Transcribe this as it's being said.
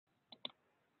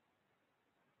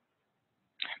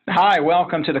Hi,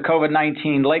 welcome to the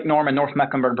COVID-19 Lake Norman, North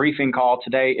Mecklenburg briefing call.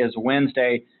 Today is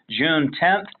Wednesday, June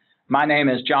 10th. My name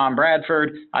is John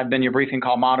Bradford. I've been your briefing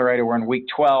call moderator. We're in week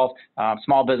 12.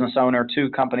 Small business owner, 2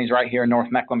 companies right here in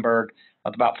North Mecklenburg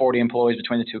with about 40 employees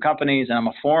between the 2 companies. And I'm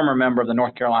a former member of the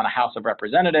North Carolina House of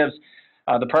Representatives.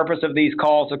 The purpose of these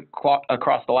calls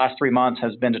across the last 3 months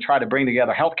has been to try to bring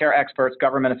together healthcare experts,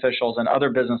 government officials, and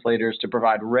other business leaders to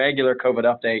provide regular COVID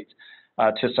updates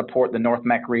to support the North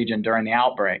Meck region during the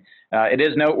outbreak. It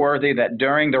is noteworthy that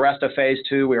during the rest of phase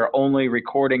 2, we are only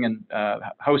recording and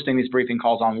hosting these briefing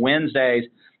calls on Wednesdays,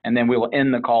 and then we will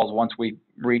end the calls once we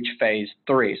reach phase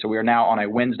 3. So we are now on a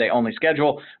Wednesday only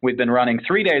schedule. We've been running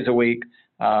 3 days a week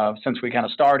since we kind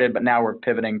of started, but now we're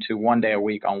pivoting to 1 day a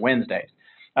week on Wednesdays.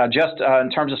 In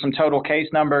terms of some total case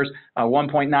numbers,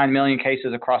 1.9 million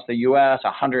cases across the U.S.,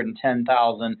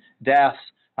 110,000 deaths.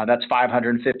 That's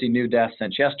 550 new deaths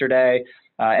since yesterday.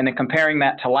 And then comparing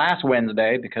that to last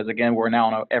Wednesday, because again, we're now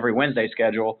on a every Wednesday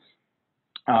schedule,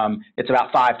 it's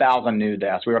about 5,000 new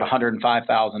deaths. We were at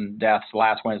 105,000 deaths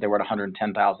last Wednesday. We're at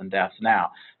 110,000 deaths now.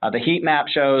 The heat map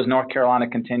shows North Carolina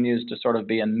continues to sort of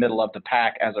be in the middle of the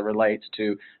pack as it relates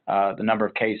to the number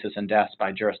of cases and deaths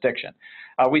by jurisdiction.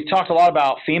 We've talked a lot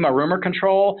about FEMA rumor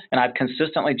control, and I've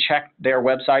consistently checked their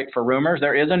website for rumors.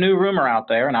 There is a new rumor out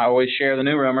there, and I always share the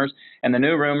new rumors. And the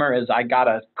new rumor is I got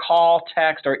a call,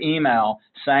 text, or email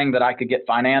saying that I could get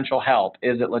financial help.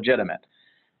 Is it legitimate?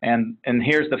 And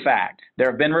here's the fact. There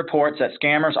have been reports that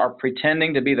scammers are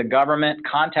pretending to be the government,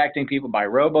 contacting people by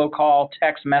robocall,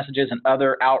 text messages, and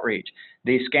other outreach.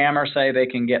 These scammers say they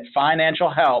can get financial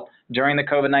help during the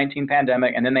COVID-19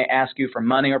 pandemic, and then they ask you for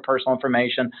money or personal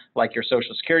information like your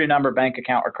social security number, bank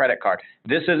account, or credit card.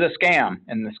 This is a scam,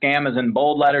 and the scam is in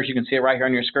bold letters. You can see it right here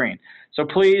on your screen. So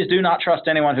please do not trust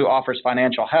anyone who offers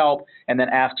financial help and then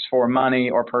asks for money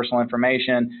or personal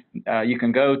information. You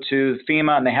can go to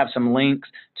FEMA, and they have some links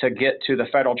to get to the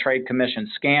Federal Trade Commission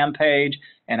scam page,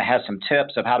 and it has some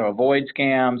tips of how to avoid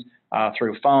scams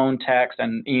through phone, text,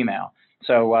 and email.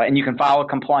 So, and you can file a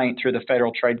complaint through the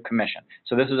Federal Trade Commission.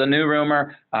 So this is a new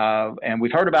rumor, and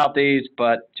we've heard about these,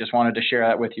 but just wanted to share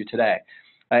that with you today.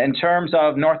 In terms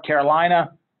of North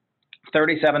Carolina,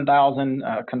 37,000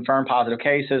 confirmed positive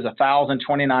cases,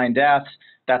 1,029 deaths.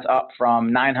 That's up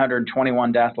from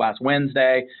 921 deaths last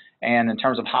Wednesday. And in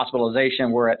terms of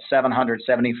hospitalization, we're at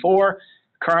 774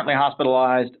 currently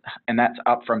hospitalized, and that's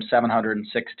up from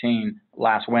 716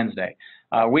 last Wednesday.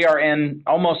 We are in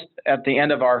almost at the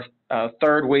end of our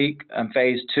 3rd week in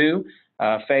phase 2.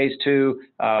 Phase 2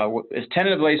 is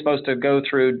tentatively supposed to go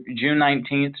through June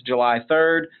 19th to July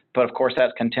 3rd, but of course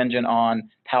that's contingent on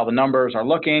how the numbers are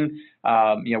looking.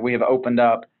 We have opened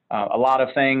up a lot of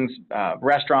things,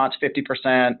 restaurants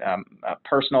 50%,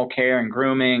 personal care and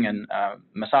grooming and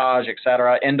massage,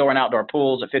 etc. Indoor and outdoor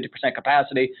pools at 50%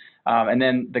 capacity. And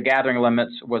then the gathering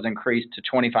limits was increased to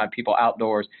 25 people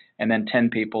outdoors and then 10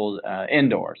 people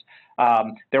indoors.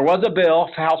 There was a bill,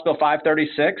 House Bill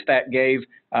 536, that gave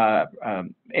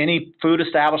any food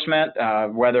establishment,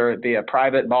 whether it be a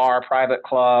private bar, private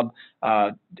club,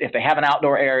 if they have an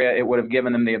outdoor area, it would have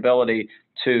given them the ability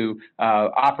to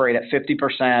operate at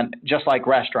 50%, just like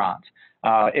restaurants.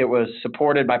 It was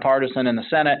supported bipartisan in the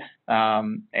Senate,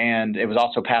 and it was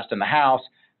also passed in the House,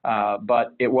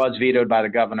 but it was vetoed by the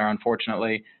governor,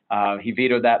 unfortunately. He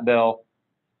vetoed that bill.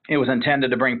 It was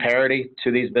intended to bring parity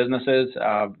to these businesses,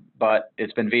 but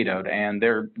it's been vetoed, and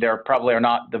there probably are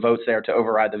not the votes there to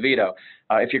override the veto.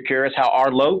 If you're curious how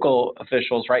our local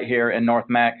officials right here in North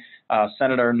Meck,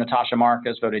 Senator Natasha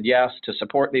Marcus voted yes to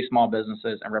support these small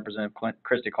businesses, and Representative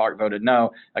Christy Clark voted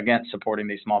no against supporting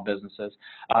these small businesses.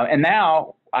 And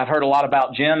now I've heard a lot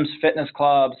about gyms, fitness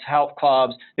clubs, health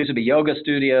clubs. These would be yoga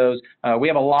studios. We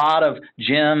have a lot of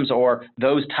gyms or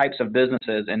those types of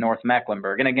businesses in North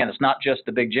Mecklenburg. And again, it's not just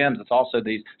the big gyms, it's also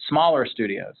these smaller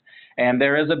studios. And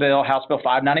there is a bill, House Bill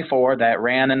 594, that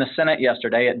ran in the Senate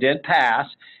yesterday. It did pass,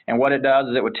 and what it does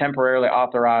is it would temporarily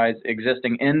authorize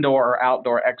existing indoor or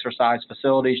outdoor exercise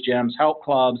facilities, gyms, health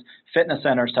clubs, fitness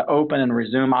centers to open and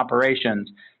resume operations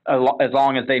as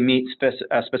long as they meet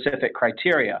specific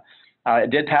criteria.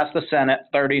 It did pass the Senate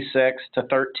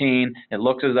 36-13. It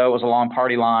looks as though it was along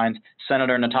party lines.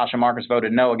 Senator Natasha Marcus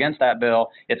voted no against that bill.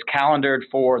 It's calendared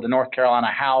for the North Carolina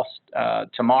House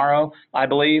tomorrow, I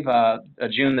believe,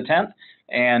 June the 10th.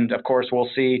 And of course, we'll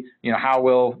see, how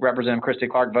will Representative Christy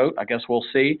Clark vote? I guess we'll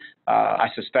see. I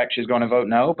suspect she's going to vote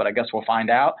no, but I guess we'll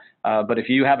find out. But if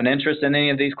you have an interest in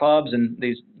any of these clubs and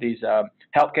these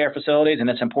healthcare facilities, and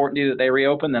it's important to you that they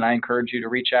reopen, then I encourage you to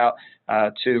reach out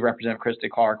to Representative Christy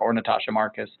Clark or Natasha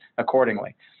Marcus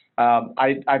accordingly.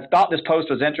 I thought this post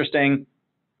was interesting.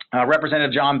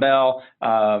 Representative John Bell,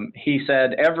 he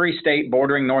said every state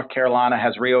bordering North Carolina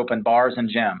has reopened bars and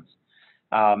gyms.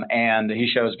 And he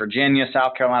shows Virginia,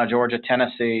 South Carolina, Georgia,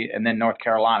 Tennessee, and then North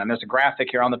Carolina. And there's a graphic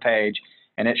here on the page,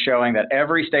 and it's showing that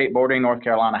every state bordering North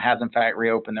Carolina has, in fact,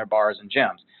 reopened their bars and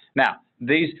gyms. Now,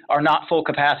 these are not full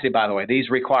capacity, by the way. These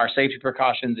require safety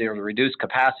precautions. They are reduced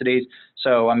capacities.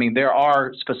 So, I mean, there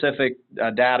are specific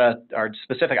data or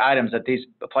specific items that these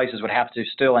places would have to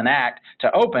still enact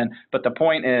to open. But the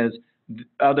point is,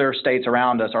 other states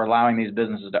around us are allowing these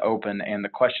businesses to open, and the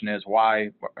question is why,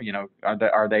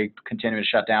 are they continuing to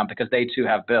shut down? Because they too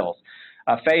have bills.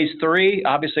 Phase 3,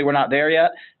 obviously we're not there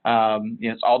yet.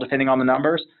 It's all depending on the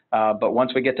numbers, but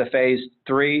once we get to phase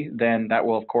 3, then that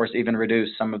will of course even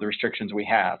reduce some of the restrictions we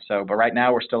have. But right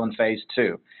now we're still in phase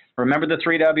 2. Remember the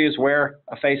 3 W's: wear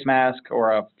a face mask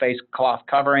or a face cloth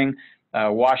covering,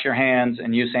 wash your hands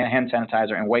and use hand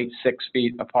sanitizer, and wait 6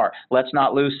 feet apart. Let's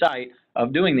not lose sight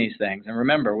of doing these things. And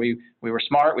remember, we were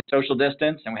smart, we social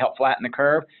distanced, and we helped flatten the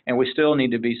curve, and we still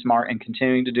need to be smart in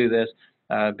continuing to do this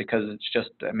because it's just,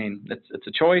 I mean, it's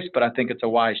a choice, but I think it's a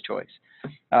wise choice.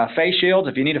 Face shields,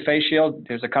 if you need a face shield,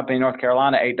 there's a company in North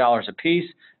Carolina, $8 a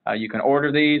piece. You can order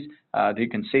these. You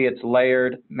can see it's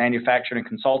Layered Manufacturing and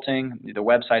Consulting. The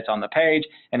website's on the page.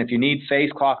 And if you need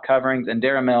face cloth coverings, and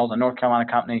Darren Mills, a North Carolina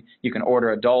company, you can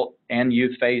order adult and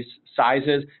youth face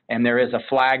sizes. And there is a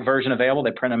flag version available.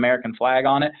 They print an American flag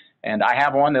on it. And I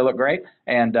have one. They look great.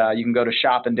 And you can go to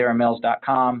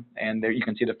shop@darrenmills.com, and there you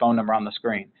can see the phone number on the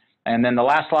screen. And then the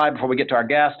last slide before we get to our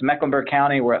guest, Mecklenburg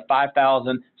County, we're at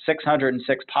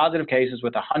 5,606 positive cases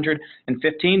with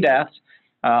 115 deaths.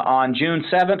 On June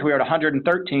 7th, we were at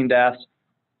 113 deaths.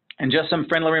 And just some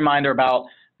friendly reminder about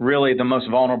really the most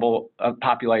vulnerable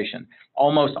population.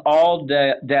 Almost all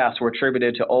deaths were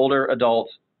attributed to older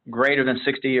adults greater than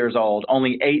 60 years old.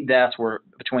 Only 8 deaths were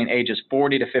between ages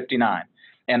 40 to 59.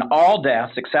 And all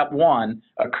deaths except one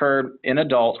occurred in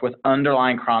adults with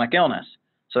underlying chronic illness.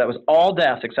 So that was all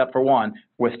deaths except for one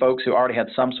with folks who already had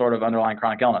some sort of underlying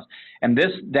chronic illness. And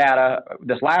this data,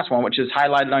 this last one, which is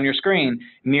highlighted on your screen,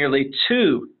 nearly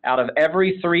 2 out of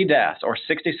every 3 deaths, or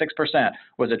 66%,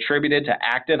 was attributed to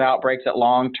active outbreaks at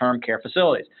long-term care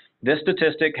facilities. This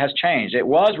statistic has changed. It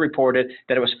was reported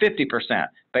that it was 50%,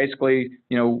 basically,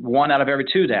 1 out of every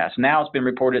 2 deaths. Now it's been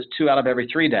reported it's 2 out of every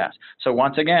 3 deaths. So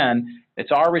once again,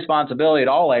 it's our responsibility at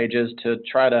all ages to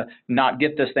try to not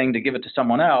get this thing to give it to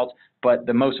someone else. But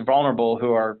the most vulnerable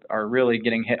who are really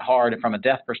getting hit hard from a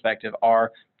death perspective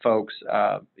are folks,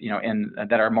 that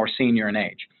are more senior in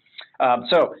age.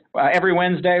 Every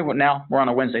Wednesday, now we're on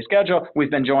a Wednesday schedule, we've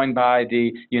been joined by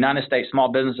the United States Small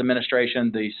Business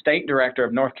Administration, the State Director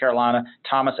of North Carolina,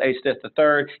 Thomas A. Stith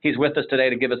III. He's with us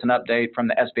today to give us an update from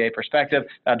the SBA perspective.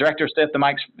 Director Stith, the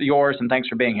mic's yours, and thanks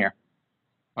for being here.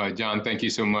 John, thank you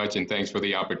so much, and thanks for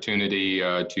the opportunity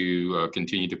to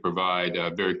continue to provide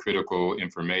very critical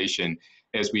information.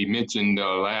 As we mentioned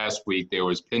last week, there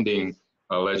was pending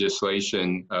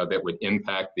legislation that would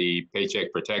impact the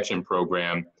Paycheck Protection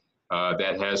Program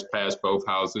that has passed both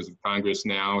houses of Congress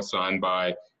now, signed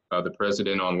by the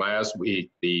President on last week.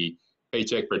 The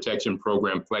Paycheck Protection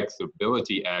Program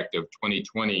Flexibility Act of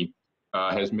 2020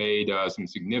 has made some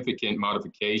significant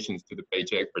modifications to the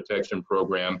Paycheck Protection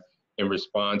Program in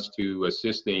response to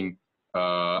assisting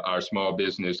our small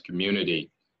business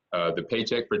community. The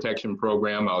Paycheck Protection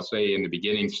Program, I'll say in the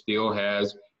beginning, still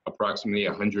has approximately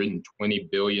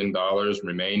 $120 billion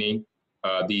remaining.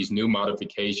 These new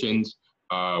modifications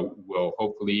will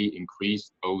hopefully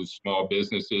increase those small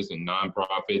businesses and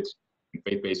nonprofits and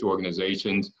faith-based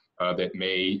organizations that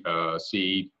may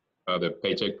see the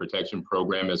Paycheck Protection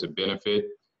Program as a benefit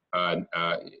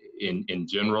in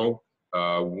general.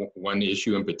 One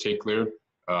issue in particular,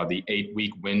 the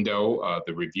 8-week window,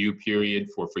 the review period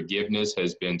for forgiveness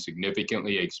has been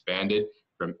significantly expanded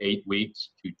from 8 weeks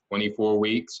to 24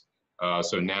 weeks.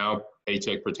 So now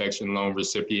Paycheck Protection Loan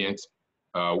recipients,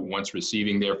 once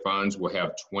receiving their funds, will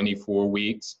have 24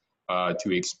 weeks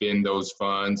to expend those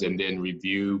funds and then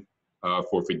review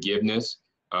for forgiveness.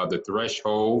 The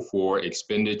threshold for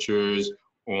expenditures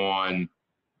on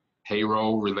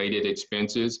payroll-related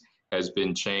expenses has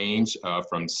been changed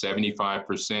from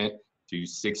 75% to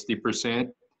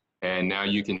 60%. And now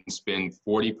you can spend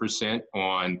 40%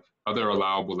 on other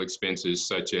allowable expenses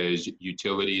such as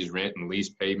utilities, rent, and lease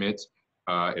payments,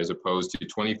 as opposed to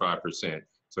 25%.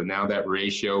 So now that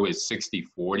ratio is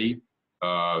 60-40,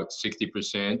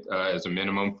 60% as a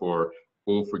minimum for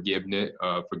full forgiveness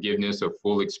of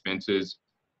full expenses,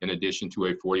 in addition to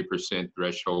a 40%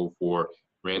 threshold for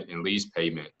rent and lease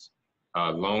payments.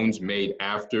 Loans made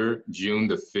after June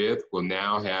the 5th will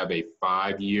now have a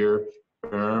 5-year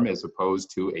term as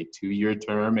opposed to a 2-year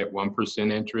term at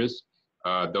 1% interest.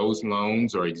 Those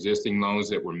loans are existing loans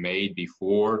that were made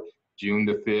before June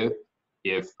the 5th.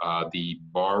 If the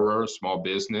borrower, small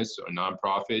business or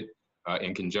nonprofit,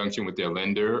 in conjunction with their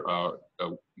lender,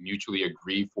 mutually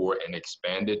agree for an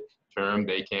expanded term,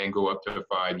 they can go up to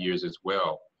 5 years as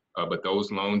well. But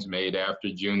those loans made after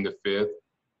June the 5th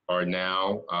are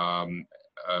now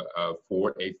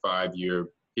for a 5-year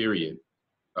period.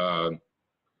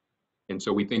 And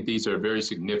so we think these are very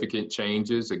significant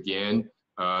changes. Again,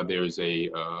 there's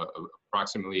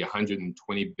approximately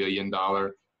 $120 billion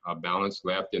balance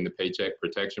left in the Paycheck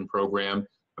Protection Program.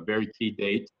 A very key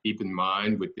date to keep in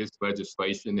mind with this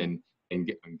legislation and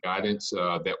guidance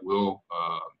that will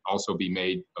also be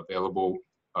made available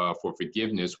for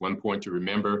forgiveness. One point to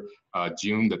remember,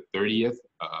 June the 30th,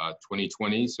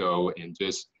 2020, so in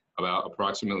just about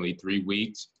approximately 3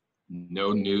 weeks,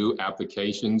 no new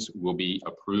applications will be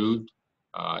approved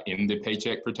in the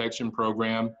Paycheck Protection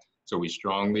Program. So we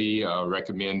strongly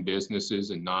recommend businesses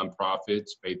and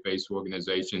nonprofits, faith-based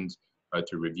organizations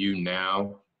to review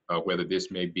now whether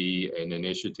this may be an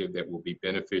initiative that will be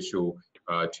beneficial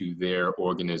to their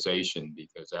organization,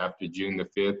 because after June the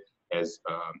 5th, as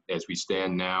we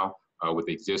stand now with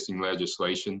existing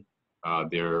legislation,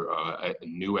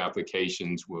 new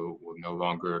applications will no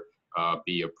longer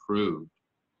be approved.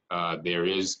 There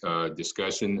is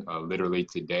discussion literally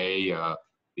today.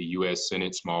 The U.S.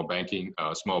 Senate Small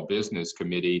Business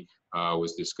Committee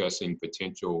was discussing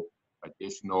potential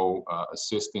additional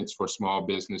assistance for small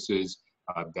businesses.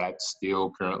 That's still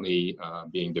currently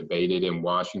being debated in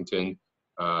Washington.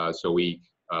 So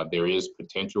there is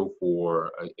potential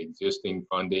for existing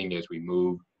funding as we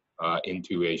move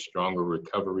into a stronger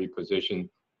recovery position.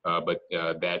 But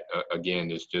that,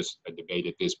 again, is just a debate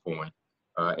at this point.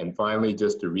 And finally,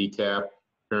 just to recap,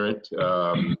 current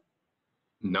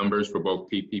numbers for both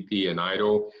PPP and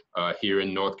EIDL here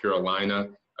in North Carolina,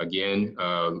 again,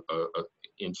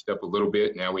 inched up a little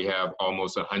bit. Now we have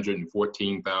almost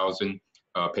 114,000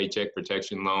 paycheck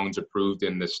protection loans approved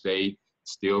in the state,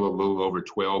 still a little over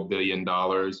 $12 billion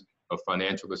of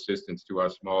financial assistance to our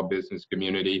small business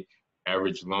community.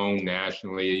 Average loan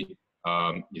nationally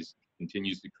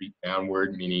continues to creep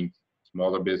downward, meaning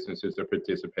smaller businesses are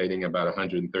participating about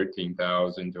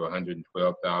 113,000 to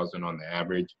 112,000 on the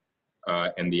average.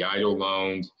 And the EIDL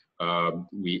loans,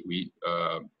 we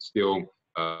still,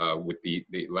 with the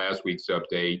last week's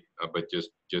update, but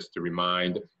just to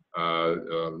remind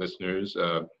listeners,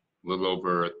 a little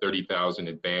over 30,000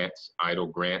 advanced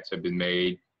EIDL grants have been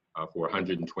made for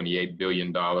 $128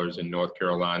 billion in North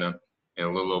Carolina, and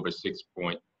a little over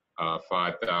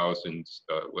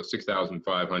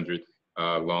 6,500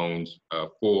 loans,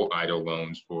 full EIDL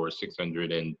loans for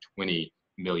 $620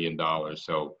 million.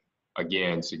 So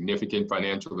again, significant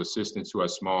financial assistance to our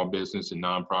small business and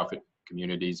nonprofit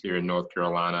communities here in North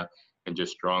Carolina, and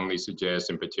just strongly suggest,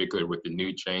 in particular with the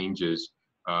new changes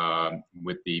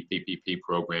with the PPP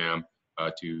program,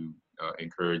 to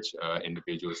encourage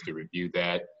individuals to review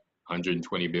that.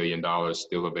 $120 billion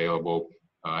still available.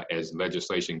 As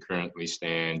legislation currently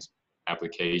stands,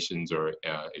 applications or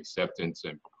acceptance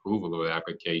and approval of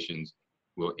applications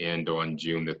will end on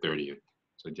June the 30th.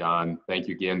 So John, thank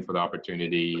you again for the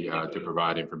opportunity to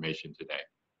provide information today.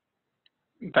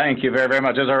 Thank you very, very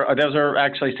much. Those are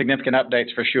actually significant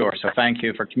updates for sure. So thank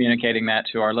you for communicating that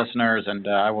to our listeners, and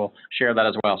I will share that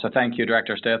as well. So thank you,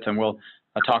 Director Stith, and we'll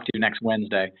talk to you next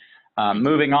Wednesday.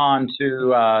 Moving on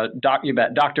to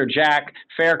Dr. Jack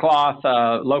Faircloth,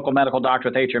 local medical doctor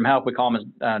with Atrium Health. We call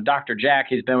him Dr. Jack.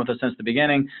 He's been with us since the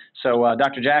beginning. So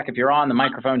Dr. Jack, if you're on, the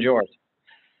microphone's yours.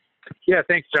 Yeah,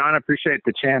 thanks, John. I appreciate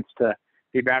the chance to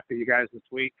be back with you guys this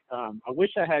week. I wish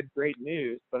I had great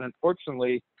news, but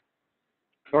unfortunately,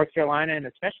 North Carolina and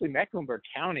especially Mecklenburg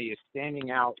County is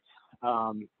standing out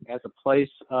as a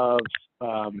place of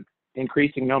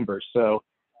increasing numbers. So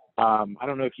I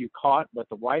don't know if you caught, but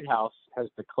the White House has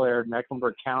declared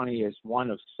Mecklenburg County as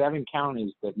one of 7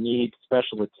 counties that need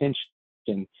special attention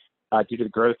due to the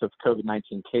growth of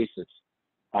COVID-19 cases.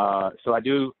 So I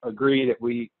do agree that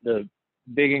the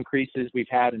big increases we've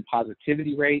had in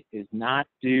positivity rate is not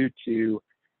due to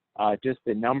just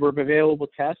the number of available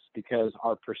tests, because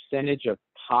our percentage of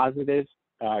positive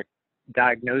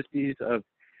diagnoses of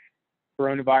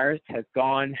coronavirus has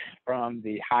gone from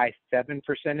the high 7%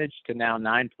 to now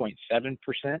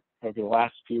 9.7% over the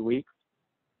last few weeks.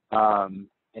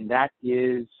 And that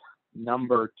is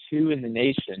number 2 in the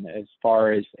nation as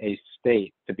far as a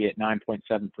state to be at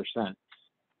 9.7%.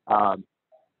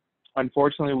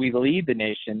 Unfortunately, we lead the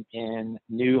nation in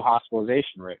new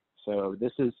hospitalization rate. So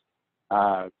this is,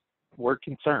 we're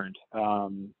concerned.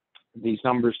 these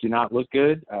numbers do not look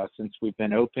good since we've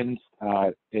been opened.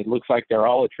 It looks like they're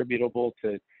all attributable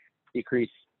to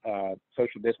decreased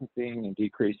social distancing and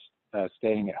decreased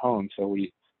staying at home. So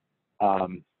we,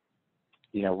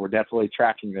 we're definitely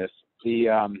tracking this. The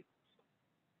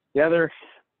other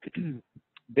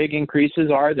big increases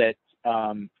are that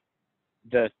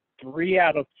the 3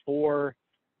 out of 4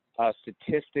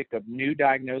 statistic of new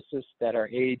diagnosis that are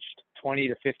aged 20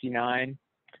 to 59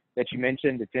 that you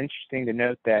mentioned, it's interesting to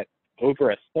note that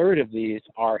over a third of these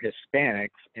are Hispanics,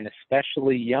 and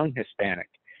especially young Hispanic.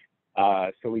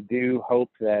 So we do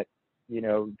hope that,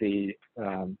 the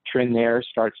trend there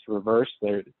starts to reverse.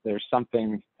 There's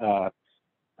something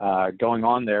going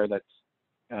on there that's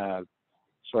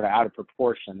sort of out of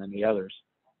proportion than the others.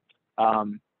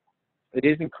 It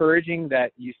is encouraging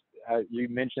that you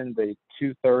mentioned the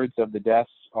 2/3 of the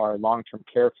deaths are long-term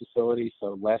care facilities,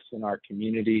 so less in our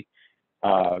community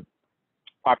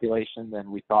population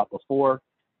than we thought before.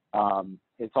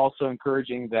 It's also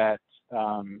encouraging that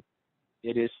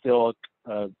it is still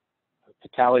a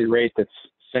fatality rate that's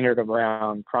centered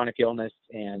around chronic illness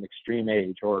and extreme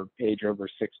age, or age over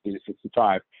 60 to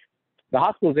 65. The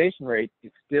hospitalization rate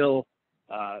is still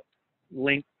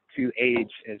linked to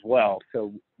age as well.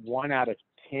 So 1 out of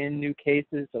 10 new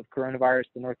cases of coronavirus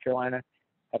in North Carolina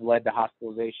have led to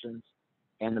hospitalizations,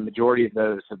 and the majority of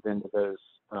those have been to those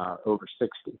over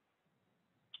 60.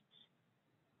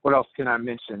 What else can I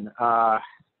mention?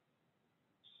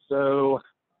 So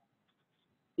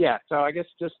I guess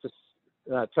just to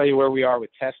tell you where we are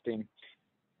with testing,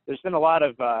 there's been a lot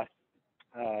of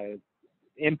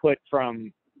input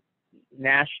from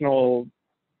national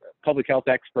public health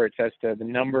experts as to the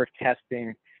number of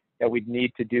testing that we'd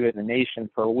need to do in the nation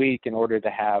per week in order to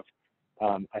have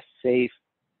a safe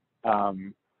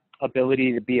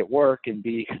ability to be at work and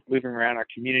be moving around our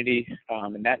community.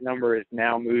 And that number is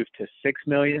now moved to 6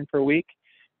 million per week.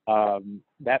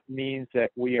 That means that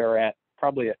we are at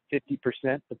probably at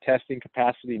 50% of testing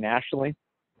capacity nationally.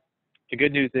 The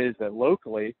good news is that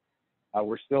locally,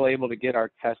 we're still able to get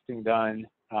our testing done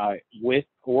with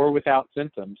or without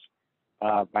symptoms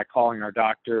by calling our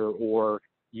doctor or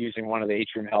using one of the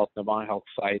Atrium Health, Novant Health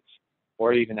sites,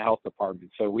 or even the health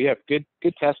department. So we have good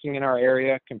testing in our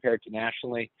area compared to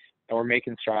nationally, and we're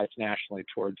making strides nationally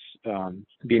towards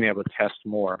being able to test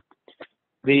more.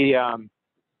 The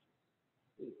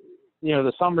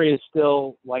summary is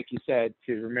still, like you said,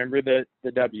 to remember the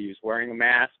W's: wearing a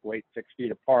mask, wait 6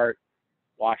 feet apart,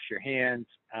 wash your hands.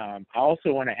 I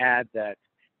also want to add that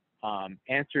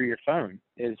answer your phone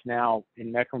is now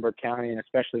in Mecklenburg County, and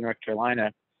especially North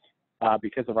Carolina,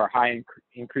 because of our high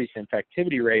increase in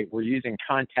infectivity rate, we're using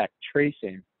contact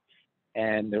tracing.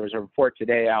 And there was a report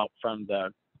today out from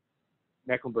the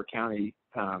Mecklenburg County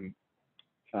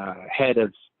head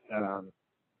of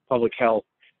public health.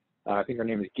 I think her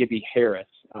name is Gibby Harris,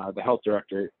 the health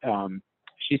director.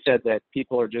 She said that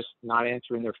people are just not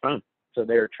answering their phone. So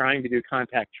they're trying to do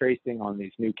contact tracing on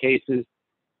these new cases,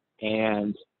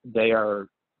 and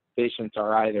patients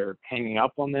are either hanging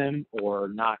up on them or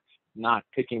not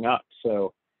picking up.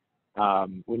 So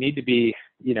we need to be,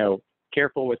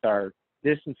 careful with our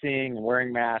distancing and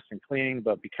wearing masks and cleaning.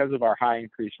 But because of our high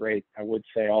increase rate, I would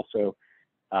say also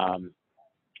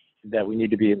that we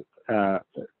need to be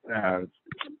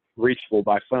reachable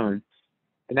by phone.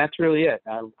 And that's really it.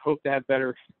 I hope to have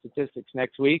better statistics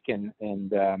next week, and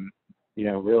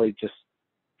really just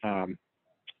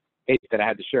hate that I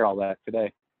had to share all that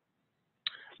today.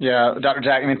 Yeah, Dr.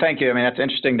 Jack, thank you. That's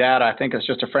interesting data. I think it's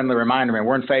just a friendly reminder.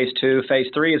 We're in phase 2. Phase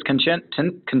 3 is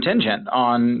contingent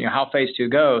on how phase 2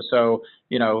 goes. So,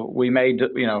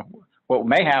 what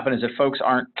may happen is if folks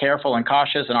aren't careful and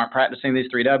cautious and aren't practicing these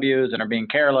 3 W's and are being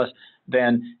careless,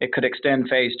 then it could extend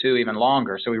phase 2 even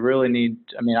longer. So we really need,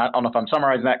 I don't know if I'm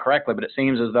summarizing that correctly, but it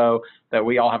seems as though that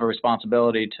we all have a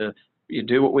responsibility to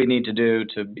do what we need to do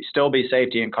to still be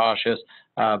safety and cautious,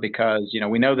 because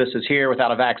we know this is here.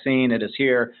 Without a vaccine, it is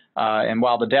here. And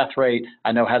while the death rate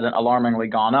I know hasn't alarmingly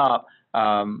gone up,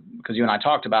 because you and I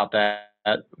talked about that,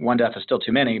 1 death is still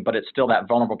too many, but it's still that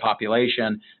vulnerable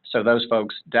population. So those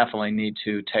folks definitely need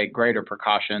to take greater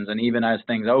precautions. And even as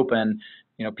things open,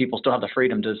 people still have the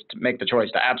freedom to make the choice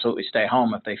to absolutely stay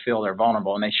home if they feel they're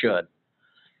vulnerable, and they should.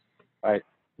 Right.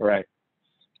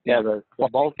 Yeah, the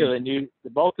bulk of the new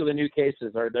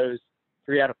cases are those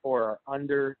 3 out of 4 are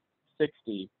under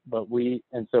 60,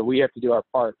 so we have to do our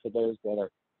part for those that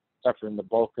are suffering the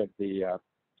bulk of the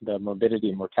morbidity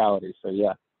and mortality. So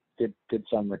yeah, good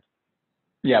summary.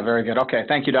 Yeah, very good. Okay,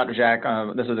 thank you, Dr. Jack.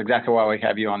 This is exactly why we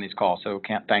have you on these calls, so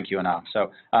can't thank you enough. So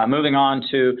moving on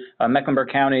to Mecklenburg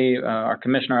County, our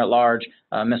Commissioner at Large,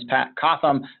 Ms. Pat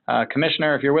Cotham.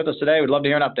 Commissioner, if you're with us today, we'd love to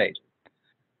hear an update.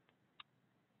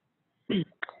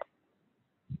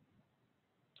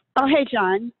 Oh, hey,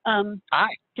 John. Hi.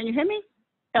 Can you hear me?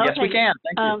 Yes, okay. we can.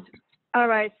 Thank you. All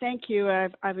right, thank you.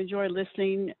 I've enjoyed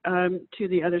listening to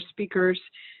the other speakers.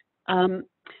 Dr.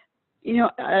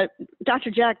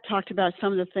 Jack talked about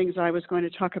some of the things I was going to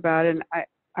talk about, and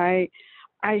I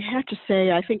have to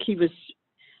say, I think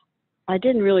I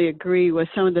didn't really agree with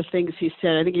some of the things he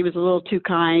said. I think he was a little too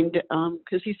kind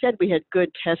because he said we had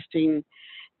good testing,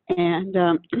 and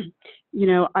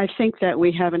I think that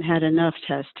we haven't had enough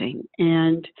testing,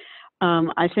 and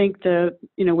I think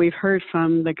we've heard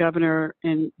from the governor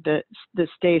and the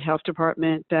state health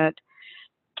department that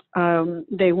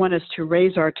they want us to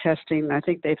raise our testing. I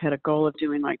think they've had a goal of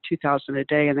doing like 2,000 a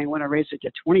day, and they want to raise it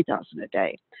to 20,000 a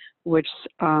day, which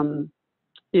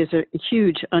is a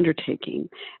huge undertaking.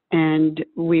 And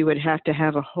we would have to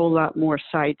have a whole lot more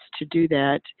sites to do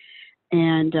that.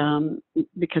 And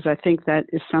because I think that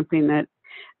is something that,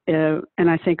 and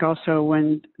I think also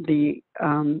when the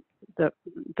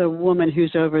woman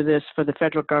who's over this for the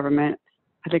federal government,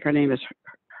 I think her name is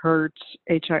Hertz,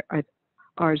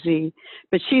 H-I-R-Z,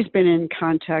 but she's been in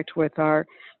contact with the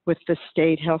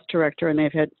state health director, and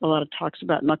they've had a lot of talks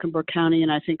about Mecklenburg County,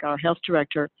 and I think our health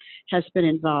director has been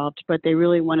involved, but they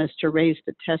really want us to raise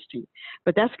the testing.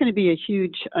 But that's going to be a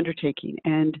huge undertaking,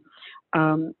 and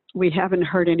we haven't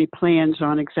heard any plans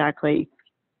on exactly,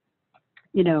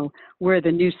 where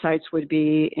the new sites would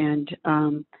be, and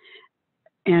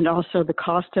also the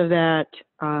cost of that.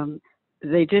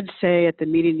 They did say at the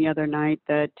meeting the other night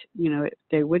that,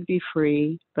 they would be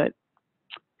free, but,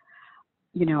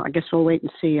 I guess we'll wait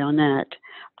and see on that.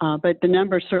 But the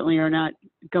numbers certainly are not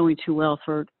going too well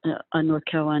for North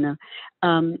Carolina.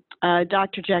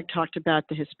 Dr. Jack talked about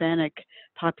the Hispanic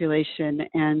population,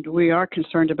 and we are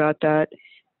concerned about that.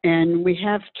 And we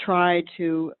have tried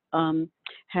to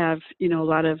have, a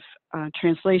lot of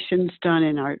translations done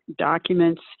in our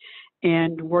documents,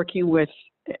 and working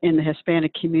in the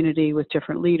Hispanic community with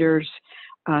different leaders,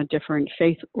 different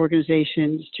faith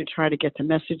organizations to try to get the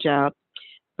message out.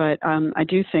 But I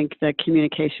do think that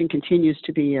communication continues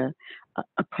to be a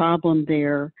problem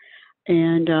there,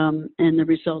 and the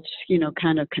results,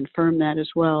 kind of confirm that as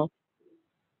well.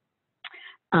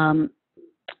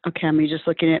 Okay, I'm just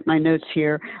looking at my notes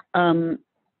here. The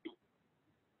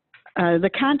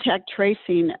contact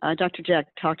tracing, Dr. Jack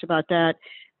talked about that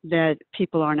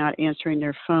people are not answering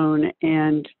their phone.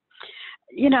 And,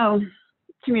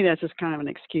 to me, that's just kind of an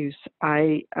excuse.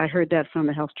 I heard that from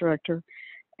the health director.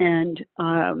 And,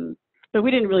 but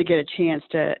we didn't really get a chance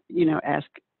to, ask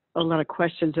a lot of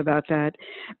questions about that.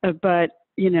 But,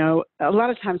 a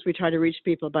lot of times we try to reach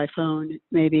people by phone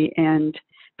maybe,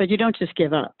 but you don't just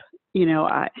give up,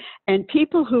 and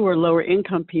people who are lower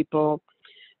income people,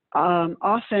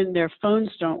 often their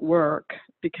phones don't work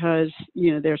because,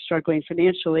 they're struggling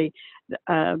financially,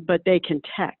 but they can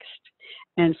text.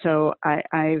 And so I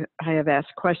have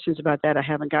asked questions about that. I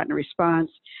haven't gotten a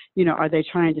response. Are they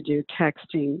trying to do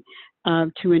texting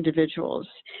to individuals?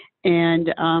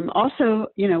 And also,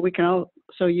 we can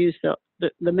also use the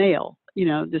mail,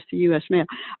 just the U.S. mail.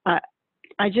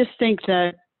 I just think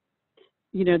that,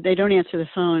 they don't answer the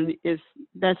phone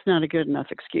that's not a good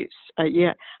enough excuse.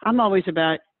 Yeah, I'm always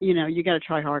about, you got to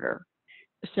try harder.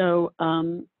 So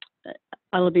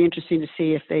it'll be interesting to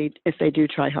see if they do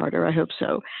try harder. I hope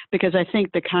so, because I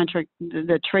think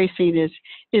the tracing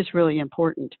is really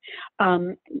important.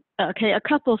 Okay, a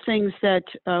couple of things that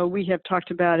we have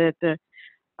talked about at the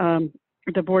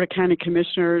Board of County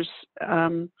Commissioners.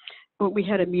 We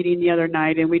had a meeting the other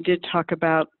night, and we did talk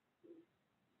about.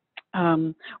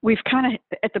 We've kind of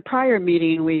at the prior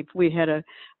meeting we had a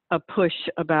push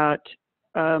about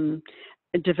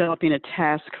developing a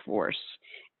task force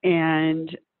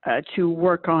and to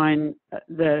work on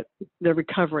the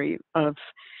recovery from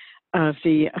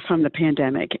the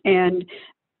pandemic. And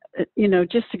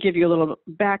just to give you a little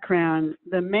background,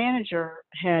 the manager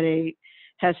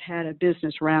has had a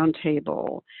business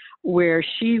roundtable where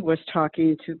she was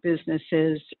talking to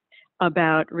businesses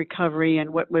about recovery and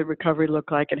what would recovery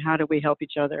look like and how do we help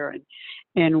each other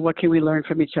and what can we learn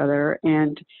from each other.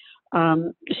 And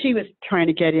she was trying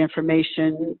to get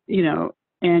information,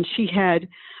 and she had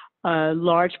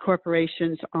large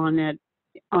corporations on that,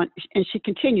 and she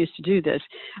continues to do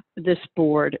this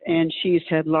board, and she's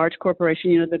had large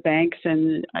corporations, the banks,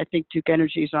 and I think Duke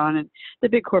Energy's on, and the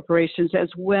big corporations, as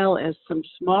well as some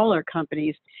smaller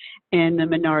companies, and the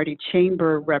minority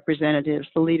chamber representatives,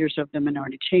 the leaders of the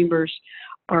minority chambers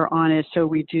are on it. So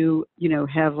we do,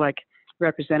 have like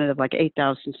representative like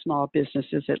 8,000 small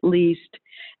businesses at least,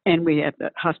 and we have the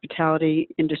hospitality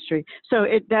industry. So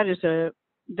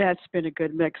that's been a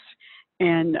good mix.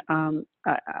 And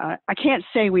I can't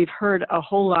say we've heard a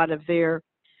whole lot of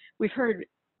we've heard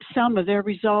some of their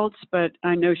results, but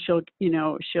I know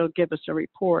she'll give us a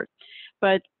report.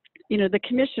 But the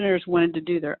commissioners wanted to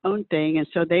do their own thing, and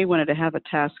so they wanted to have a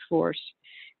task force.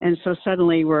 And so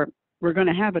suddenly we're going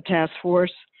to have a task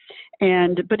force,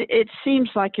 but it seems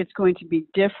like it's going to be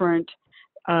different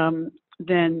than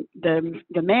the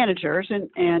managers.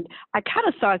 And I kind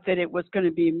of thought that it was going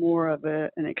to be more of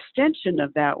an extension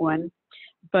of that one,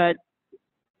 but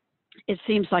it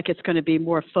seems like it's going to be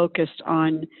more focused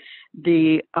on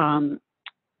the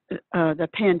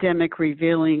pandemic,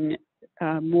 revealing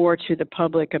more to the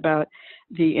public about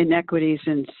the inequities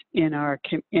in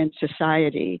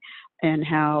society, and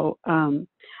how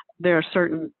there are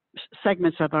certain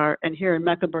segments of and here in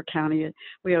Mecklenburg County,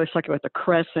 we always talk about the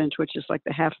crescent, which is like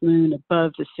the half moon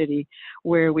above the city,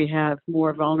 where we have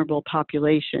more vulnerable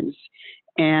populations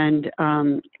and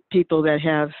people that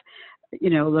have,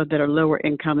 that are lower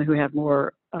income and who have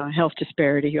more health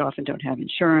disparity, who often don't have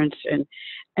insurance.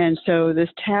 And so this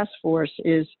task force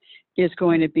is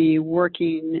going to be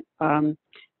working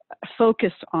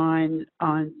focused on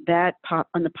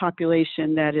the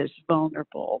population that is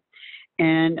vulnerable.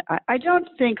 And I don't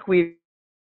think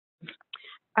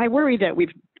I worry that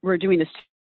we're doing this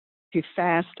too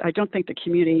fast. I don't think the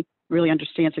community really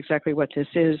understands exactly what this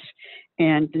is.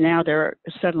 And now they're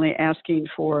suddenly asking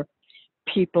for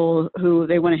people who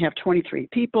they want to have 23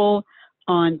 people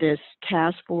on this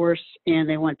task force, and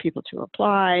they want people to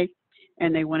apply,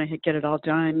 and they want to get it all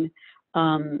done,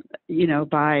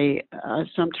 by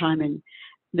sometime in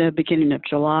the beginning of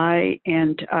July.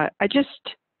 And I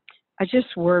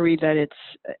just worry that it's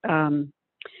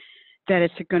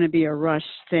going to be a rush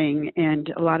thing, and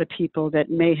a lot of people that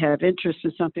may have interest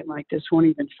in something like this won't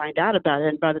even find out about it.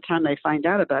 And by the time they find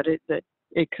out about it, that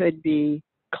it could be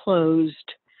closed.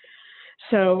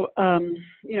 So,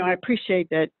 I appreciate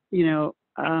that,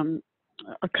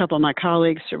 a couple of my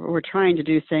colleagues were trying to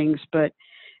do things, but,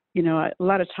 a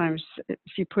lot of times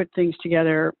if you put things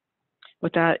together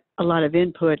without a lot of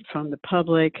input from the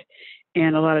public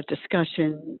and a lot of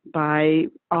discussion by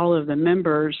all of the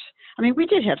members, I mean, we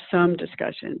did have some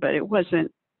discussion, but it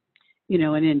wasn't,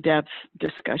 an in-depth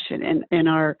discussion. And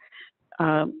our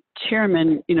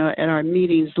chairman, at our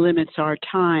meetings limits our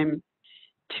time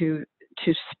to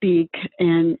speak,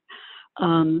 and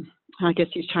I guess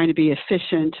he's trying to be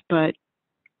efficient, but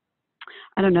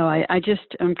I don't know.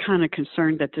 I'm kind of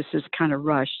concerned that this is kind of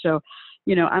rushed. So,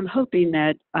 I'm hoping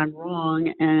that I'm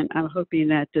wrong, and I'm hoping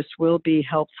that this will be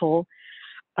helpful.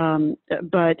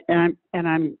 But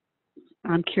I'm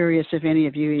curious if any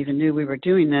of you even knew we were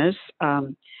doing this.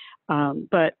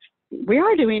 But we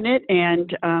are doing it,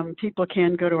 and people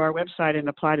can go to our website and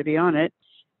apply to be on it.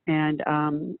 And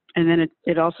then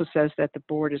it also says that the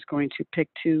board is going to pick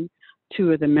two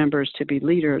of the members to be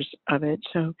leaders of it.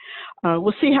 So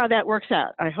we'll see how that works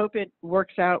out. I hope it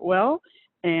works out well,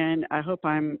 and I hope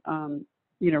I'm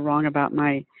wrong about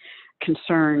my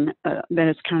concern that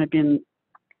it's kind of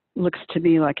looks to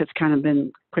me like it's kind of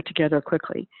been put together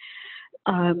quickly.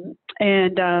 So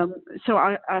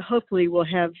I hopefully we'll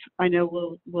have, I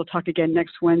know we'll talk again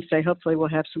next Wednesday. Hopefully we'll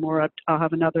have some more, I'll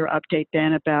have another update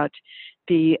then about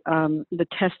the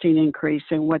testing increase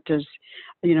and what does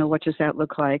that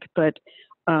look like. But,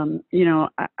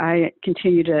 I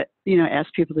continue to,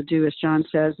 ask people to do, as John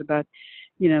says, about,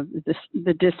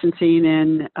 the distancing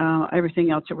and everything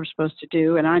else that we're supposed to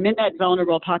do. And I'm in that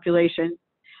vulnerable population.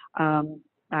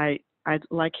 I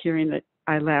like hearing that.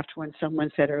 I laughed when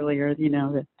someone said earlier,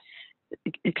 the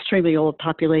extremely old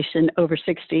population over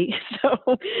 60.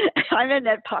 So I'm in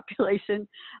that population,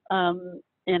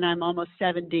 and I'm almost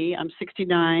 70. I'm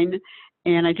 69,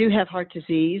 and I do have heart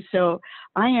disease. So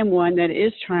I am one that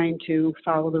is trying to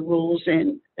follow the rules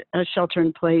and shelter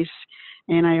in place,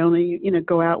 and I only,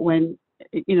 go out when,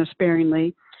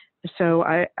 sparingly. So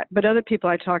but other people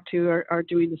I talk to are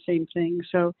doing the same thing.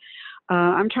 So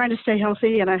I'm trying to stay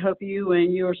healthy, and I hope you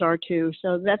and yours are too.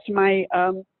 So that's my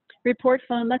report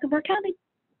from Mecklenburg County.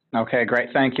 Okay, great.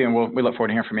 Thank you. And we look forward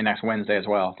to hearing from you next Wednesday as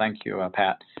well. Thank you,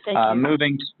 Pat. Thank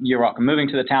you. You're welcome. Moving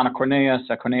to the town of Cornelius,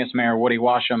 Mayor Woody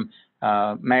Washam.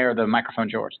 Mayor, the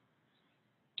microphone's yours.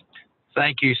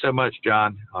 Thank you so much,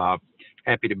 John.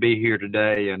 Happy to be here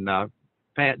today. And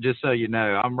Pat, just so you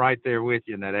know, I'm right there with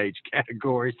you in that age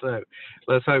category. So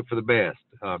let's hope for the best.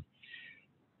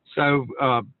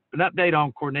 An update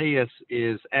on Cornelius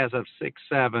is, as of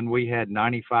 6/7, we had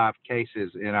 95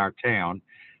 cases in our town.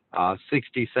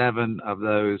 67 of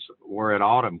those were at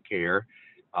Autumn Care.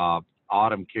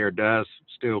 Autumn Care does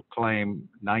still claim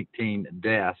 19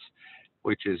 deaths,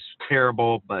 which is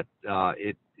terrible, but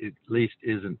it at least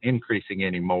isn't increasing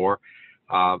anymore.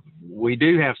 We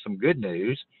do have some good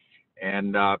news,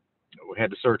 and we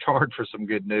had to search hard for some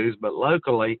good news, but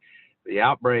locally, the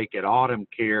outbreak at Autumn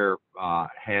Care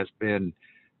has been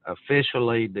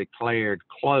officially declared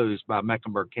closed by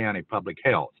Mecklenburg County Public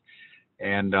Health.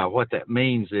 And what that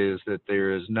means is that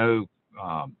there is no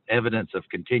evidence of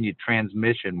continued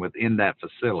transmission within that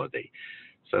facility.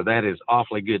 So that is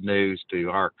awfully good news to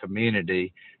our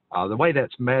community. The way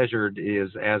that's measured is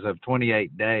as of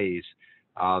 28 days,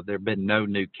 there have been no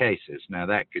new cases. Now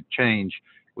that could change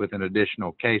with an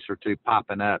additional case or two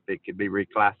popping up. It could be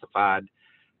reclassified,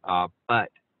 but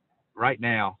right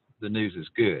now the news is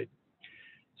good.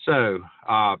 So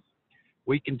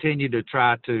we continue to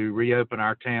try to reopen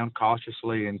our town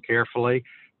cautiously and carefully.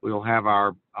 We'll have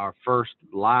our first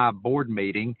live board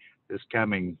meeting this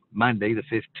coming Monday, the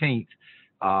 15th,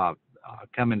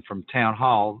 coming from Town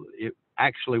Hall. It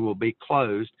actually will be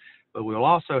closed, but we'll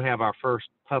also have our first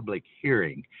public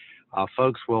hearing.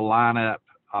 Folks will line up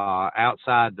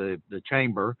outside the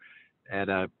chamber at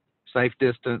a safe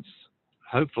distance,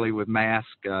 hopefully with masks,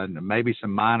 and maybe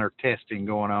some minor testing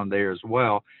going on there as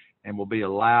well, and will be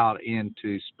allowed in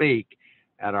to speak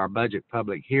at our budget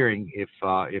public hearing if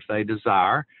they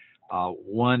desire,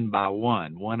 one by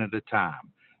one at a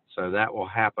time. So that will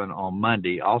happen on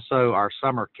Monday. Also, our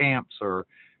summer camps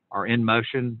are in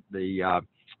motion. The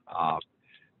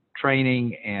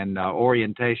training and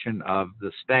orientation of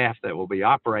the staff that will be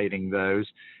operating those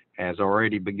has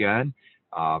already begun.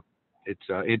 It's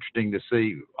interesting to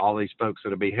see all these folks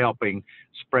that will be helping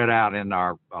spread out in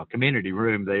our community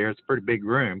room there. It's a pretty big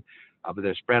room, but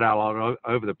they're spread out all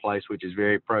over the place, which is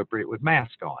very appropriate with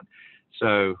masks on.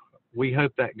 So we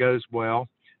hope that goes well.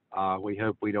 We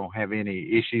hope we don't have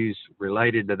any issues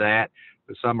related to that.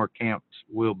 The summer camps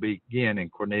will begin in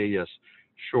Cornelius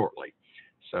shortly.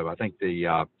 So I think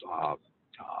the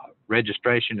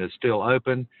registration is still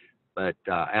open, but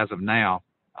as of now,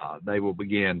 they will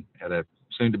begin at a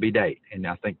soon-to-be date. And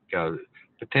I think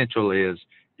potential is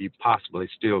you possibly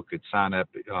still could sign up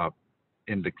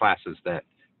into classes that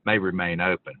may remain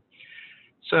open.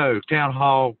 So Town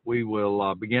Hall, we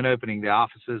will begin opening the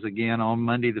offices again on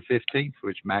Monday the 15th,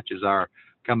 which matches our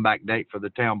comeback date for the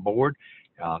town board.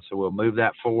 So we'll move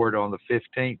that forward on the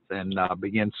 15th and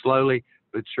begin slowly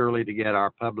but surely to get our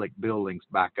public buildings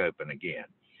back open again.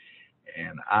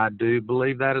 And I do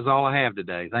believe that is all I have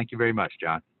today. Thank you very much,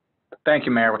 John. Thank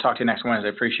you, Mayor. We'll talk to you next Wednesday.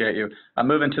 Appreciate you.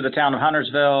 Moving to the town of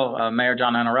Huntersville, Mayor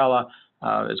John Annarella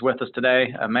is with us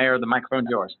today. Mayor, the microphone is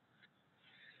yours.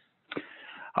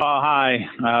 Hi.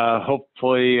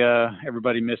 Hopefully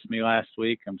everybody missed me last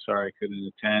week. I'm sorry I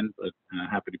couldn't attend, but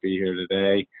happy to be here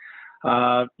today.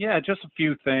 Yeah, just a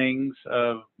few things.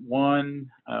 One,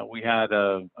 we had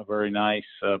a very nice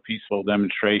peaceful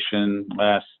demonstration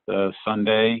last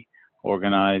Sunday,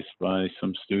 organized by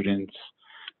some students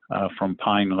from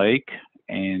Pine Lake,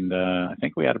 and I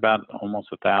think we had about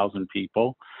almost 1,000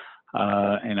 people.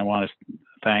 And I want to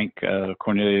thank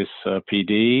Cornelius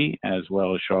PD as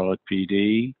well as Charlotte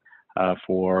PD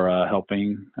for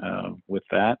helping with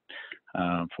that.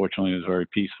 Fortunately, it was very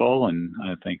peaceful, and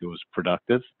I think it was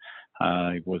productive.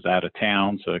 I was out of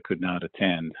town, so I could not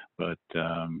attend, but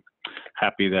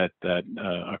happy that that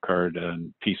occurred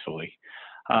peacefully.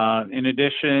 In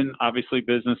addition, obviously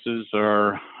businesses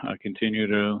are continue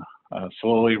to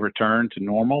slowly return to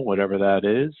normal, whatever that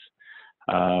is.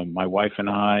 My wife and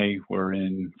I were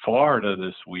in Florida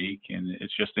this week, and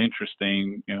it's just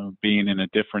interesting, you know, being in a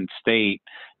different state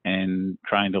and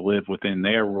trying to live within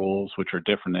their rules, which are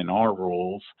different than our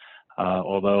rules.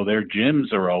 Although their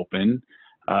gyms are open,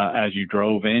 as you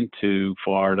drove into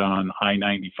Florida on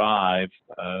I-95,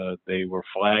 they were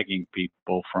flagging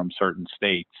people from certain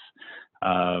states,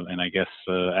 and I guess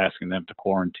asking them to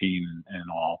quarantine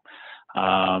and all.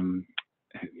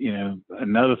 You know,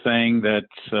 another thing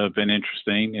that's been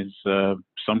interesting is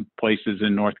some places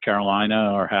in North Carolina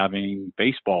are having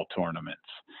baseball tournaments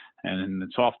and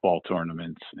softball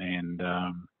tournaments. And,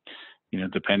 you know,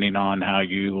 depending on how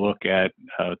you look at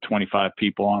 25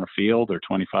 people on a field or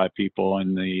 25 people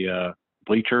in the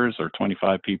bleachers or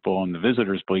 25 people in the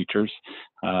visitors' bleachers,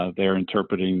 they're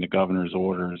interpreting the governor's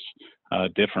orders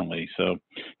differently. So,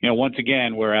 you know, once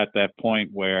again, we're at that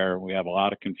point where we have a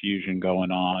lot of confusion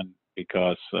going on,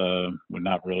 because we're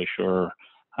not really sure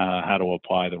how to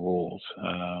apply the rules.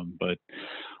 But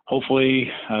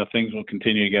hopefully things will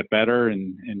continue to get better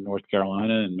in North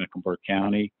Carolina and Mecklenburg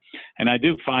County. And I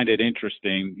do find it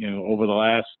interesting, over the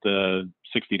last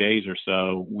 60 days or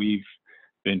so, we've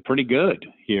been pretty good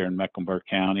here in Mecklenburg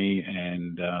County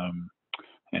and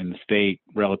the state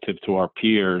relative to our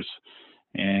peers.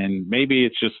 And maybe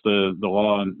it's just the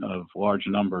law of large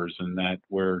numbers, and that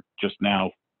we're just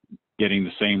now getting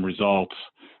the same results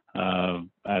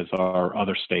as our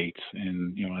other states.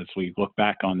 And, as we look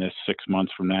back on this 6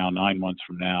 months from now, 9 months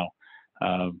from now,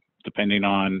 depending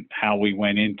on how we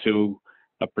went into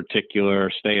a particular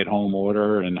stay-at-home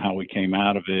order and how we came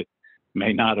out of it,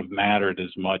 may not have mattered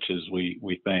as much as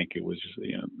we think. It was,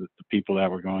 the people that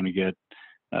were going to get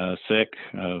sick,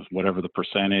 whatever the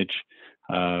percentage,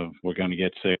 we're going to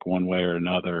get sick one way or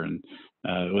another. And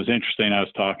it was interesting. I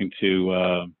was talking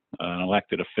to an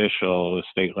elected official, a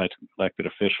state elected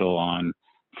official on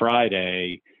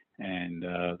Friday, and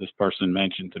this person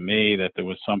mentioned to me that there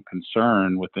was some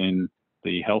concern within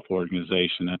the health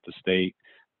organization at the state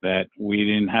that we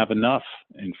didn't have enough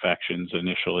infections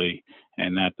initially,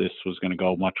 and that this was going to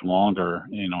go much longer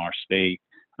in our state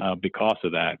because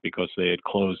of that, because they had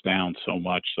closed down so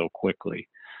much so quickly.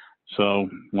 So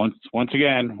once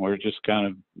again, we're just kind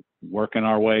of working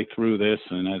our way through this,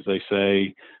 and as they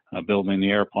say, building the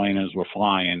airplane as we're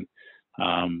flying.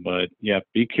 But yeah,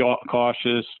 be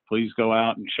cautious. Please go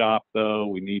out and shop, though.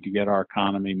 We need to get our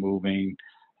economy moving,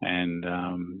 and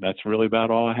that's really about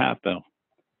all I have, though.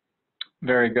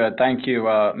 Very good. Thank you,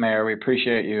 Mayor. We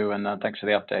appreciate you, and thanks for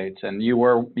the updates. And you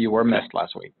were missed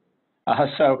last week.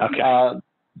 Okay.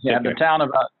 Yeah, the town of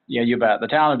you bet. The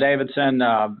town of Davidson,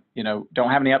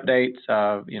 don't have any updates.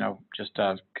 Just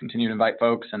continue to invite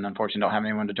folks, and unfortunately don't have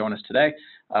anyone to join us today.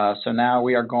 So now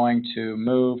we are going to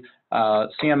move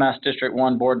CMS District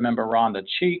 1 Board Member Rhonda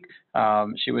Cheek.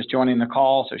 She was joining the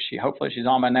call, so hopefully she's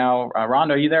on by now.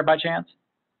 Rhonda, are you there by chance?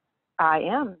 I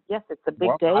am. Yes, it's a big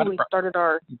day. We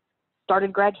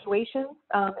started graduation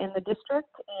in the district,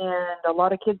 and a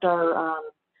lot of kids are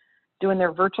doing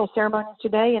their virtual ceremonies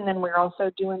today, and then we're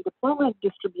also doing diploma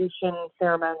distribution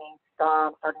ceremonies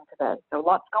starting today. So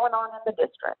lots going on in the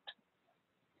district.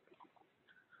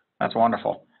 That's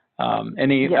wonderful.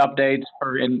 Any updates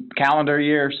in calendar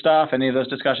year stuff? Any of those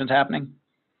discussions happening?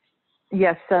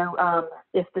 Yes. So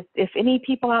if any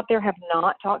people out there have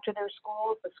not talked to their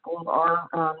schools, the schools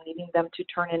are needing them to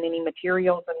turn in any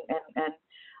materials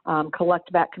and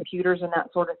collect back computers and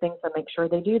that sort of thing. So make sure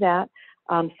they do that.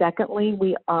 Secondly,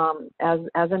 we, as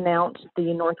announced,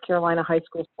 the North Carolina High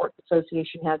School Sports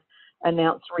Association has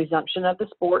announced resumption of the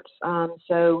sports.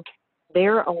 So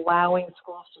they're allowing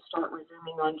schools to start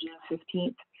resuming on June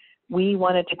 15th. We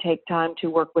wanted to take time to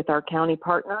work with our county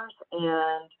partners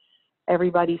and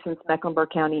everybody, since Mecklenburg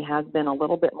County has been a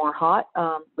little bit more hot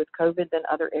with COVID than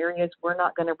other areas. We're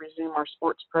not going to resume our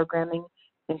sports programming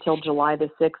until July the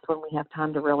 6th, when we have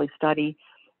time to really study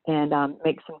and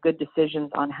make some good decisions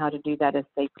on how to do that as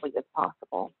safely as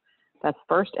possible. That's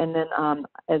first. And then,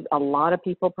 as a lot of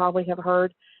people probably have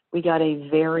heard, we got a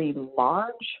very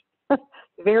large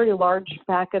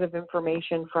packet of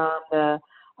information from the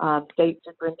state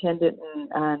superintendent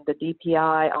and the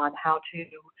DPI on how to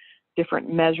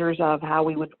different measures of how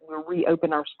we'll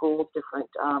reopen our schools, different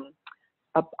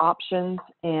options,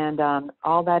 and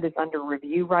all that is under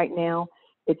review right now.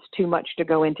 It's too much to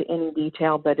go into any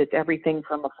detail, but it's everything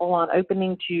from a full-on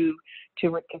opening to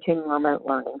continuing remote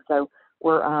learning. So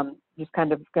we're just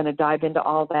kind of going to dive into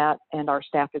all that, and our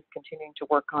staff is continuing to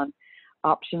work on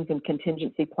options and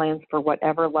contingency plans for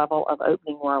whatever level of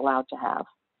opening we're allowed to have.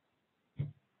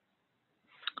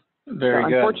 Very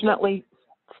good. Unfortunately,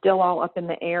 still all up in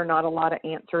the air, not a lot of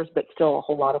answers, but still a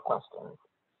whole lot of questions.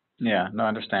 Yeah, no, I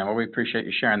understand. Well, we appreciate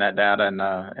you sharing that data,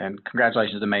 and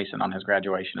congratulations to Mason on his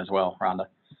graduation as well, Rhonda.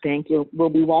 Thank you. We'll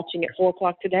be watching at 4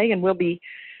 o'clock today, and we'll be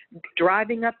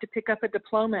driving up to pick up a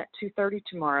diploma at 2:30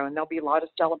 tomorrow, and there'll be a lot of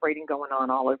celebrating going on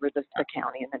all over the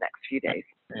county in the next few days.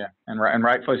 Yeah, and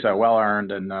rightfully so, well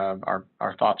earned, and our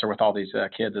thoughts are with all these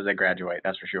kids as they graduate,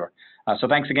 that's for sure. So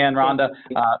thanks again, Rhonda.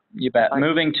 You bet. Bye.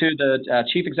 Moving to the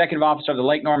Chief Executive Officer of the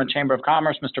Lake Norman Chamber of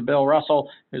Commerce, Mr. Bill Russell,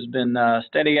 who's been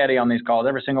steady Eddie on these calls.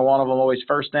 Every single one of them always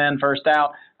first in, first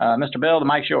out. Mr. Bill, the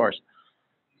mic's yours.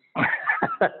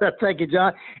 Thank you,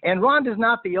 John. And Rhonda's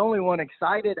not the only one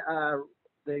excited.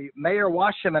 The Mayor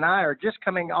Washam and I are just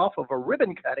coming off of a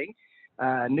ribbon cutting,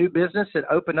 new business that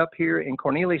opened up here in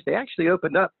Cornelius. They actually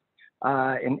opened up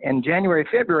in January,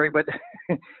 February, but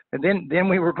then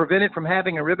we were prevented from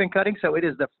having a ribbon cutting. So it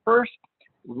is the first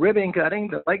ribbon cutting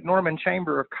the Lake Norman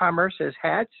Chamber of Commerce has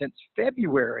had since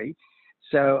February.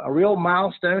 So a real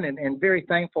milestone, and very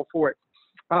thankful for it.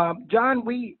 John,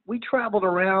 we traveled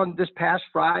around this past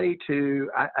Friday to,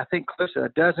 I think, close to a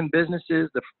dozen businesses,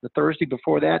 the Thursday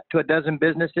before that to a dozen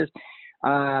businesses,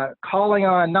 calling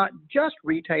on not just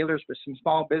retailers, but some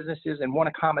small businesses and one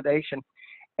accommodation,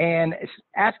 and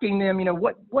asking them,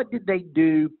 what did they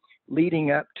do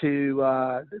leading up to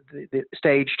the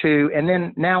stage 2, and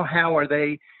then now how are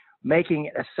they making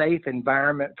it a safe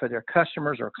environment for their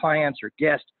customers or clients or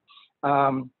guests.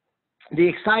 The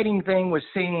exciting thing was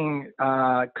seeing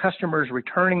customers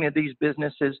returning to these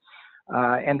businesses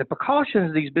and the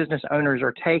precautions these business owners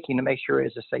are taking to make sure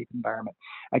it's a safe environment.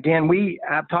 Again,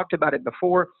 I've talked about it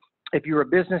before. If you're a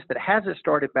business that hasn't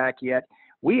started back yet,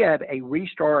 we have a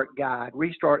restart guide,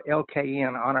 Restart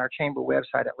LKN, on our chamber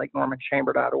website at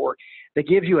lakenormanchamber.org that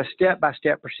gives you a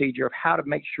step-by-step procedure of how to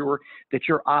make sure that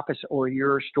your office or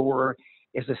your store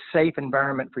is a safe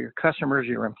environment for your customers,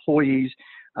 your employees.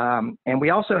 And we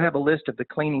also have a list of the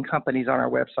cleaning companies on our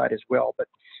website as well. But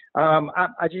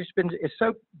I just been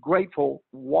so grateful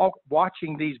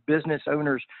watching these business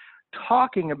owners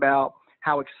talking about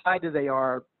how excited they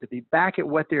are to be back at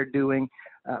what they're doing,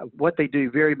 what they do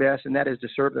very best, and that is to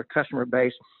serve their customer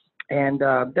base. And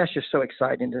that's just so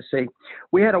exciting to see.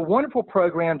 We had a wonderful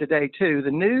program today, too.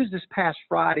 The news this past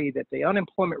Friday that the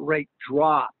unemployment rate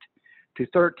dropped to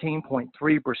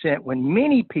 13.3% when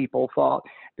many people thought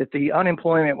that the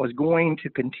unemployment was going to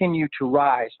continue to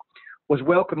rise was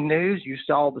welcome news. You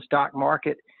saw the stock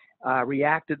market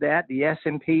react to that. The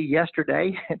S&P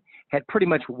yesterday had pretty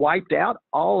much wiped out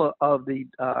all of the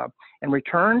and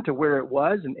returned to where it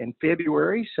was in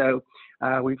February. So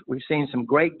we've seen some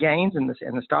great gains in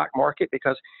the stock market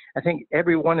because I think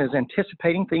everyone is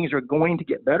anticipating things are going to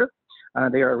get better.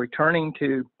 They are returning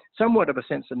to somewhat of a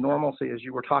sense of normalcy, as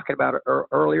you were talking about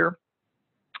earlier.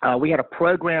 We had a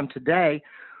program today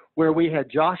where we had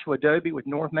Joshua Doby with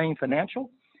North Main Financial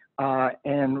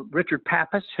and Richard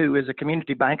Pappas, who is a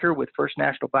community banker with First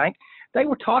National Bank. They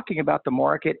were talking about the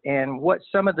market and what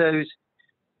some of those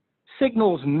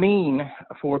signals mean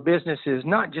for businesses,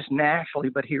 not just nationally,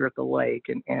 but here at the lake.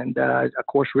 And of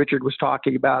course, Richard was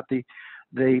talking about the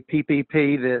PPP,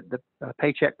 the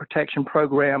Paycheck Protection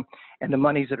Program, and the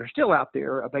monies that are still out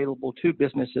there available to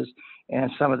businesses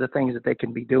and some of the things that they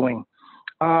can be doing.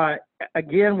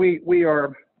 Again,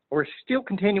 we're still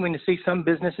continuing to see some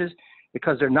businesses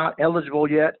because they're not eligible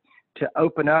yet to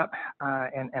open up.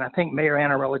 And I think Mayor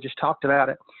Annarella just talked about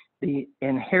it, the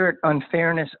inherent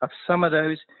unfairness of some of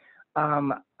those.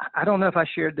 I don't know if I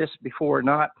shared this before or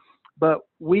not, but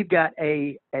we've got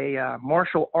a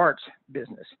martial arts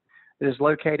business that is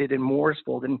located in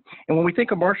Mooresville. And when we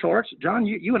think of martial arts, John,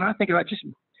 you and I think about just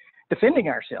defending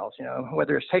ourselves,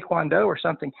 whether it's Taekwondo or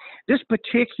something. This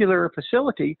particular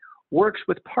facility works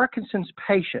with Parkinson's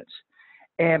patients.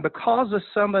 And because of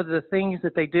some of the things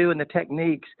that they do and the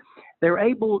techniques, they're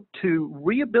able to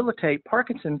rehabilitate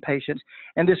Parkinson's patients.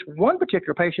 And this one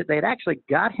particular patient, they had actually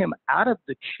got him out of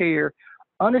the chair,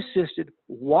 unassisted,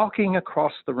 walking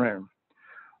across the room.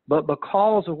 But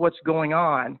because of what's going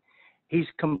on, he's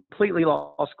completely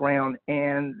lost ground,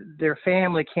 and their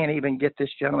family can't even get this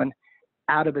gentleman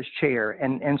out of his chair.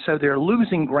 And so they're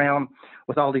losing ground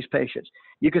with all these patients.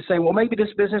 You could say, well, maybe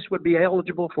this business would be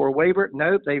eligible for a waiver.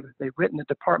 No, they've written the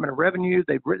Department of Revenue.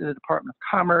 They've written the Department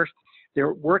of Commerce.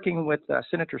 They're working with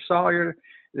Senator Sawyer.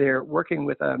 They're working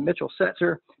with Mitchell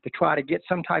Setzer to try to get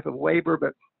some type of waiver,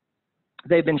 but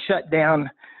they've been shut down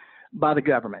by the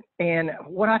government. And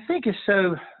what I think is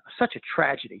such a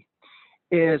tragedy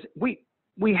is we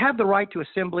have the right to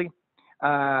assembly.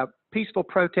 Peaceful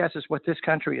protest is what this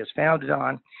country is founded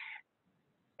on.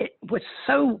 What's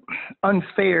so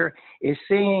unfair is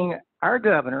seeing our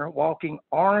governor walking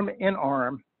arm in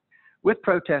arm with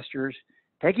protesters,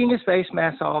 taking his face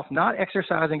mask off, not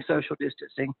exercising social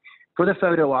distancing for the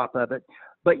photo op of it,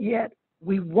 but yet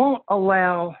we won't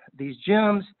allow these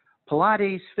gyms,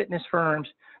 Pilates, fitness firms,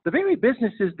 the very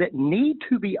businesses that need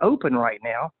to be open right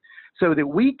now so that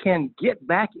we can get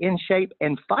back in shape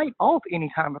and fight off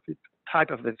any type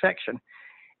of infection.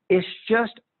 It's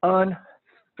just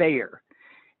unfair.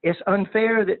 It's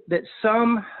unfair that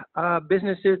some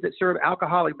businesses that serve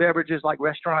alcoholic beverages like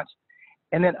restaurants,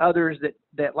 and then others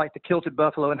that like the Kilted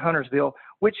Buffalo in Huntersville,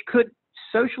 which could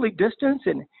socially distance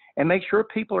and make sure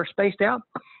people are spaced out,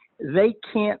 they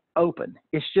can't open.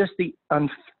 It's just the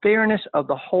unfairness of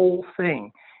the whole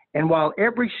thing. And while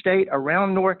every state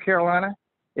around North Carolina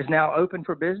is now open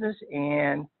for business,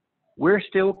 and we're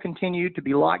still continued to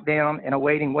be locked down and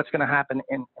awaiting what's going to happen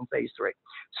in phase 3.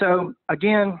 So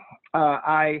again,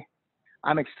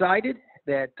 I'm excited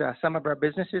that some of our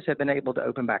businesses have been able to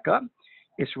open back up.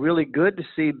 It's really good to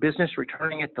see business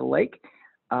returning at the lake,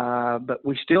 but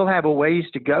we still have a ways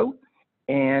to go.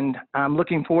 And I'm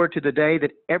looking forward to the day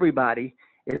that everybody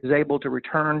is able to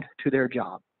return to their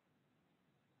job.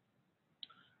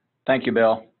 Thank you,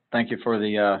 Bill. Thank you for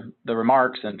the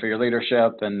remarks and for your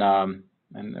leadership. And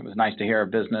it was nice to hear a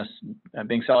business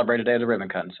being celebrated today at the ribbon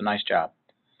cutting. So nice job.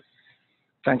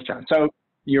 Thanks, John. So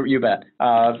you bet.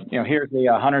 Here's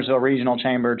the Huntersville Regional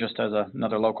Chamber, just as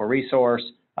another local resource.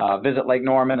 Visit Lake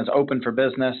Norman is open for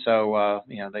business, so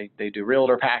they do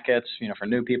realtor packets. For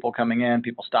new people coming in,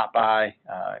 people stop by,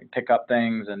 pick up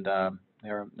things, and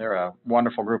they're a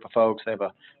wonderful group of folks.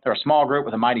 They're a small group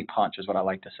with a mighty punch, is what I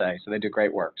like to say. So they do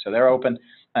great work. So they're open,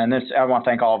 and I want to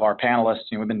thank all of our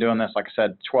panelists. We've been doing this, like I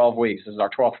said, 12 weeks. This is our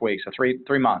 12th week, so three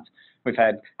months. We've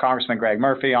had Congressman Greg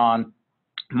Murphy on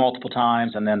multiple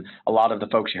times, and then a lot of the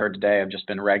folks you heard today have just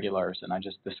been regulars, and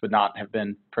this would not have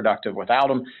been productive without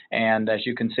them. And as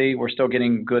you can see, we're still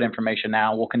getting good information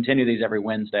now. We'll continue these every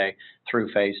Wednesday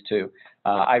through phase 2.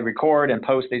 I record and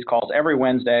post these calls every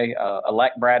Wednesday.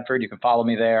 Elect Bradford, you can follow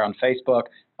me there on Facebook.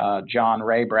 John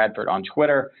Ray Bradford on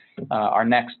Twitter. Our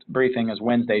next briefing is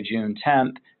Wednesday, June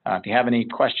 10th. If you have any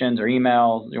questions or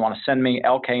emails you want to send me,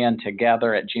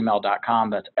 lkntogether@gmail.com.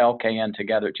 That's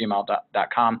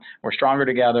lkntogether@gmail.com. We're stronger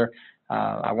together.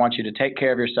 I want you to take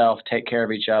care of yourself, take care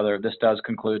of each other. This does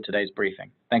conclude today's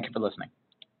briefing. Thank you for listening.